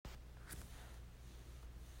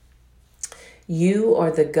You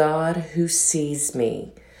are the God who sees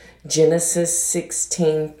me. Genesis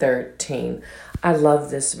 16:13. I love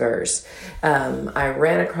this verse. I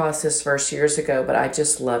ran across this verse years ago, but I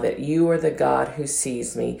just love it. You are the God who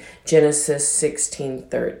sees me. Genesis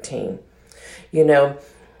 16:13. You know,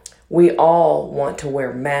 we all want to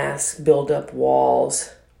wear masks, build up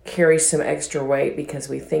walls, carry some extra weight because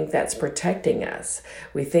we think that's protecting us.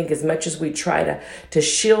 We think as much as we try to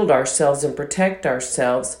shield ourselves and protect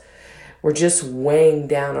ourselves, we're just weighing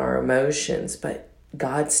down our emotions, but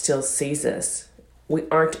God still sees us. We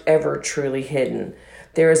aren't ever truly hidden.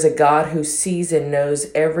 There is a God who sees and knows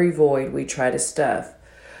every void we try to stuff.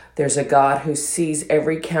 There's a God who sees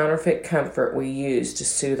every counterfeit comfort we use to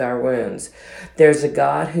soothe our wounds. There's a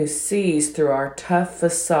God who sees through our tough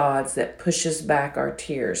facades that pushes back our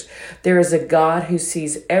tears. There is a God who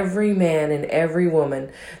sees every man and every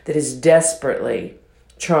woman that is desperately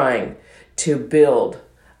trying to build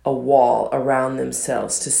a wall around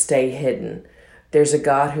themselves to stay hidden. There's a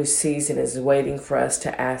God who sees and is waiting for us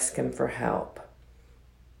to ask him for help.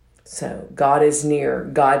 So God is near.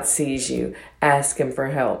 God sees you. Ask him for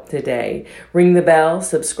help today. Ring the bell,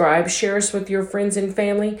 subscribe, share us with your friends and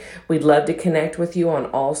family. We'd love to connect with you on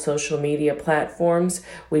all social media platforms.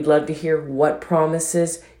 We'd love to hear what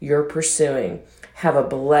promises you're pursuing. Have a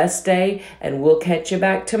blessed day, and we'll catch you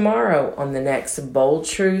back tomorrow on the next Bold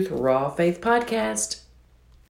Truth Raw Faith podcast.